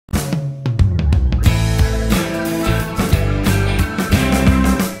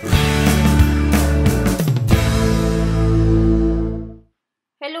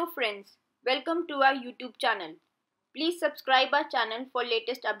Welcome to our YouTube channel. Please subscribe our channel for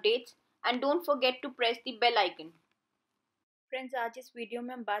latest updates and don't forget to press the bell icon. Friends, आज इस video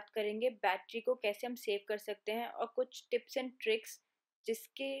में हम बात करेंगे battery को कैसे हम सेव कर सकते हैं और कुछ टिप्स एंड ट्रिक्स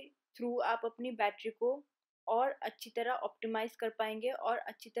जिसके थ्रू आप अपनी बैटरी को और अच्छी तरह ऑप्टिमाइज़ कर पाएंगे और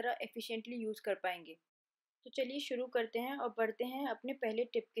अच्छी तरह एफिशिएंटली यूज़ कर पाएंगे। तो चलिए शुरू करते हैं और बढ़ते हैं अपने पहले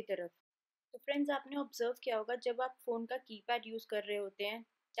टिप की तरफ। तो फ्रेंड्स, आपने ऑब्जर्व किया होगा जब आप फ़ोन का कीपैड यूज़ कर रहे होते हैं,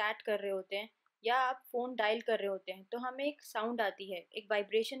 चैट कर रहे होते हैं या आप फ़ोन डायल कर रहे होते हैं तो हमें एक साउंड आती है, एक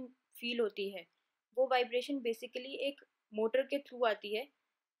वाइब्रेशन फील होती है। वो वाइब्रेशन बेसिकली एक मोटर के थ्रू आती है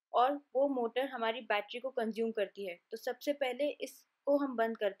और वो मोटर हमारी बैटरी को कंज्यूम करती है। तो सबसे पहले इसको हम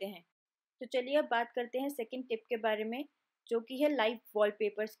बंद करते हैं। तो चलिए अब बात करते हैं सेकंड टिप के बारे में, जो कि है लाइव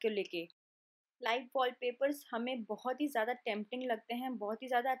वॉलपेपर्स को लेके। लाइव वॉलपेपर्स हमें बहुत ही ज़्यादा टेम्पटिंग लगते हैं, बहुत ही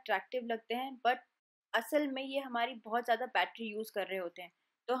ज़्यादा अट्रैक्टिव लगते हैं, बट असल में ये हमारी बहुत ज़्यादा बैटरी यूज़ कर रहे होते हैं,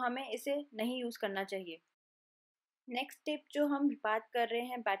 तो हमें इसे नहीं यूज़ करना चाहिए। नेक्स्ट टिप जो हम बात कर रहे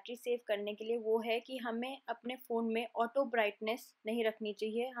हैं बैटरी सेव करने के लिए, वो है कि हमें अपने फ़ोन में ऑटो ब्राइटनेस नहीं रखनी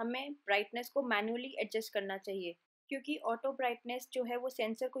चाहिए, हमें ब्राइटनेस को मैनुअली एडजस्ट करना चाहिए। क्योंकि ऑटो ब्राइटनेस जो है वो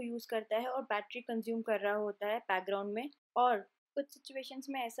सेंसर को यूज़ करता है और बैटरी कंज्यूम कर रहा होता है बैकग्राउंड में। और कुछ सिचुएशंस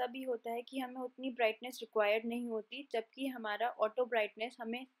में ऐसा भी होता है कि हमें उतनी ब्राइटनेस रिक्वायर्ड नहीं होती, जबकि हमारा ऑटो ब्राइटनेस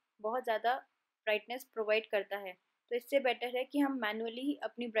हमें बहुत ज़्यादा ब्राइटनेस प्रोवाइड करता है। तो इससे बेटर है कि हम मैनुअली ही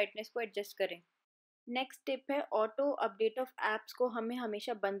अपनी ब्राइटनेस को एडजस्ट करें। नेक्स्ट टिप है ऑटो अपडेट ऑफ ऐप्स को हमें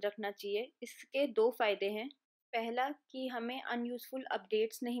हमेशा बंद रखना चाहिए। इसके दो फ़ायदे हैं। पहला कि हमें अनयूज़फुल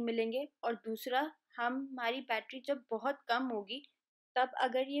अपडेट्स नहीं मिलेंगे और दूसरा हमारी बैटरी जब बहुत कम होगी तब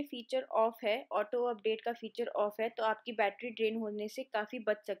अगर ये फ़ीचर ऑफ है, ऑटो अपडेट का फ़ीचर ऑफ है, तो आपकी बैटरी ड्रेन होने से काफ़ी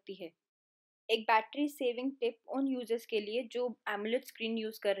बच सकती है। एक बैटरी सेविंग टिप उन यूज़र्स के लिए जो एमोलेड स्क्रीन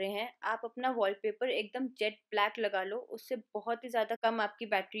यूज़ कर रहे हैं, आप अपना वॉलपेपर एकदम जेट ब्लैक लगा लो, उससे बहुत ही ज़्यादा कम आपकी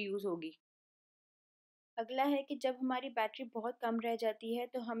बैटरी यूज़ होगी। अगला है कि जब हमारी बैटरी बहुत कम रह जाती है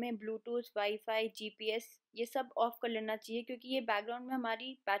तो हमें ब्लूटूथ, वाईफाई, जीपीएस ये सब ऑफ कर लेना चाहिए, क्योंकि ये बैकग्राउंड में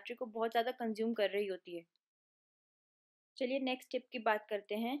हमारी बैटरी को बहुत ज़्यादा कंज्यूम कर रही होती है। चलिए नेक्स्ट टिप की बात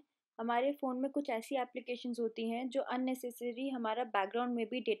करते हैं। हमारे फ़ोन में कुछ ऐसी एप्लीकेशंस होती हैं जो अननेसेसरी हमारा बैकग्राउंड में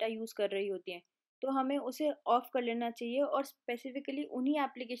भी डेटा यूज़ कर रही होती हैं। तो हमें उसे ऑफ़ कर लेना चाहिए और स्पेसिफ़िकली उन्हीं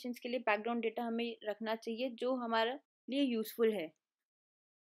एप्लीकेशंस के लिए बैकग्राउंड डेटा हमें रखना चाहिए जो हमारे लिए यूज़फुल है।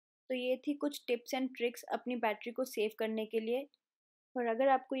 तो ये थी कुछ टिप्स एंड ट्रिक्स अपनी बैटरी को सेव करने के लिए। और अगर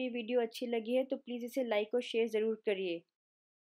आपको ये वीडियो अच्छी लगी है तो प्लीज़ इसे लाइक और शेयर ज़रूर करिए।